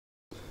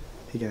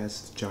Hey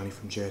guys, it's Johnny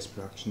from JS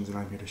Productions, and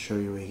I'm here to show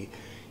you a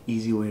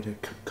easy way to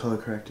color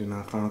correct in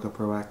Final Cut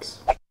Pro X.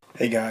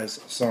 Hey guys,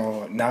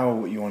 so now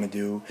what you want to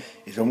do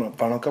is open up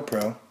Final Cut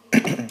Pro,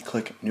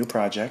 click New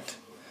Project,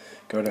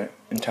 go to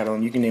Entitle,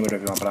 and you can name it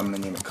whatever you want, but I'm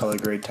going to name it Color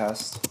Grade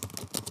Test.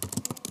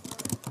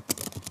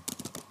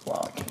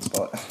 Wow, I can't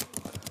spell it.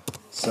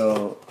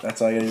 So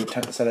that's all you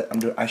gotta do. Set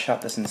it. I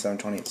shot this in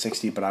 720 at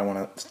 60, but I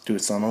want to do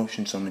it slow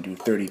motion, so I'm going to do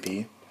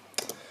 30p.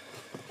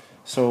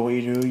 So what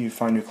you do, you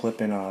find your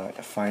clip in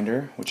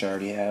Finder, which I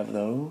already have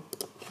though,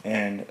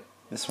 and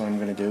this one I'm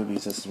going to do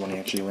because this is when he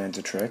actually lands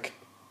a trick.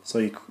 So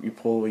you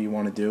pull what you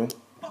want to do.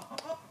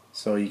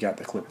 So you got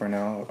the clip right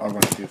now. I'll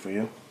run it through for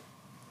you.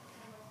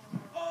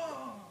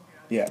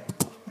 Yeah.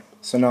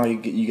 So now you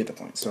get the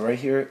point. So right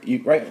here,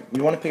 you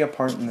want to pick a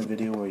part in the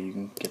video where you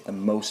can get the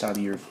most out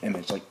of your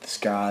image, like the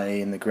sky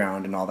and the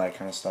ground and all that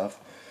kind of stuff.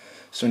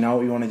 So now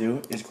what you want to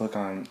do is click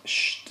on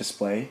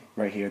Display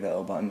right here, that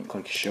little button.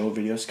 Click Show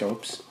Video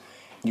Scopes.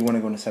 You want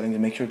to go into settings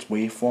and make sure it's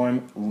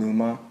waveform,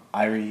 luma,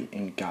 IRI,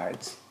 and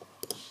guides.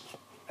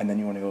 And then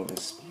you want to go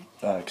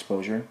to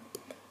exposure.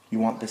 You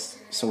want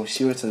this, so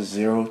see where it says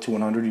 0 to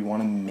 100, you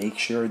want to make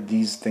sure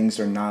these things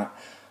are not,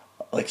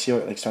 like see how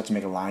it starts to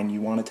make a line,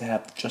 you want it to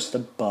have just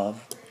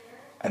above,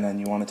 and then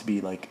you want it to be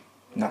like,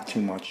 not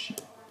too much,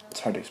 it's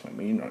hard to explain,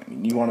 but you know what I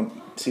mean. You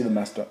want to see the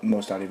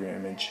most out of your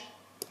image.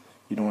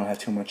 You don't want to have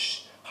too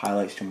much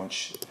highlights, too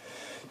much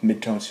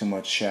midtones, too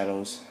much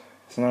shadows.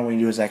 So now what you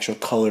do is actual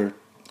color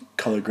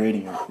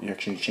grading, you're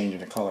actually changing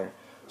the color.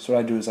 So what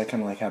I do is I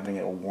kind of like having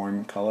it a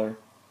warm color,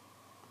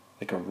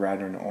 like a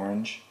red or an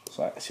orange.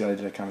 So I see what I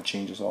did, I kind of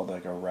change this all to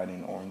like a red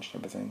and orange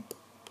type of thing.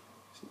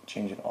 So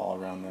change it all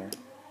around there.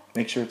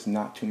 Make sure it's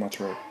not too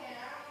much red.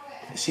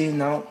 See,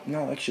 now it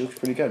actually looks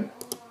pretty good.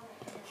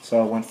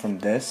 So I went from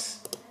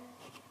this,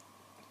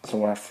 so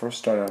when I first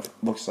started off, it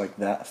looks like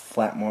that,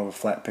 flat, more of a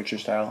flat picture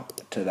style,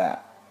 to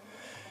that.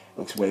 It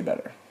looks way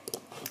better.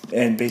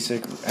 And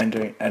basic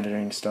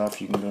editing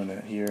stuff, you can go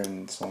into here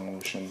in slow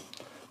motion.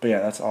 But yeah,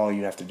 that's all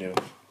you have to do.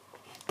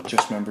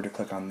 Just remember to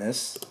click on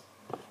this,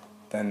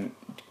 then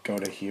go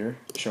to here,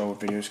 show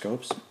video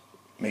scopes,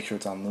 make sure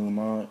it's on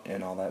luma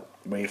and all that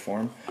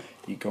waveform.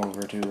 You go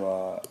over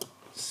to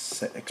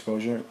set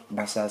exposure,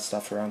 mess that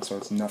stuff around so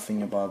it's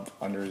nothing above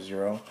under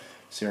 0.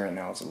 See right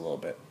now it's a little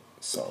bit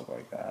so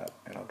like that,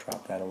 and I'll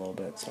drop that a little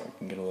bit so it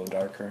can get a little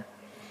darker.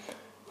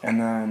 And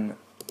then,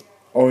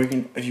 or you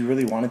can, if you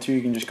really wanted to,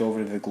 you can just go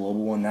over to the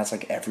global one. That's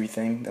like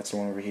everything. That's the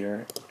one over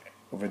here,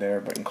 over there.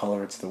 But in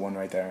color, it's the one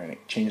right there, and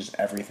it changes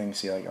everything.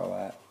 See, like all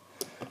that.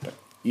 But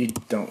you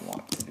don't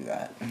want to do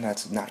that, and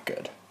that's not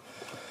good.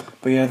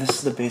 But yeah, this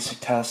is the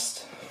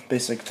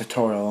basic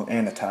tutorial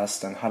and a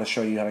test on how to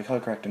show you how to color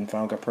correct in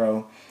Final Cut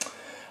Pro.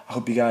 I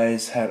hope you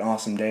guys had an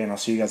awesome day, and I'll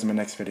see you guys in my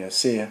next video.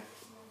 See ya.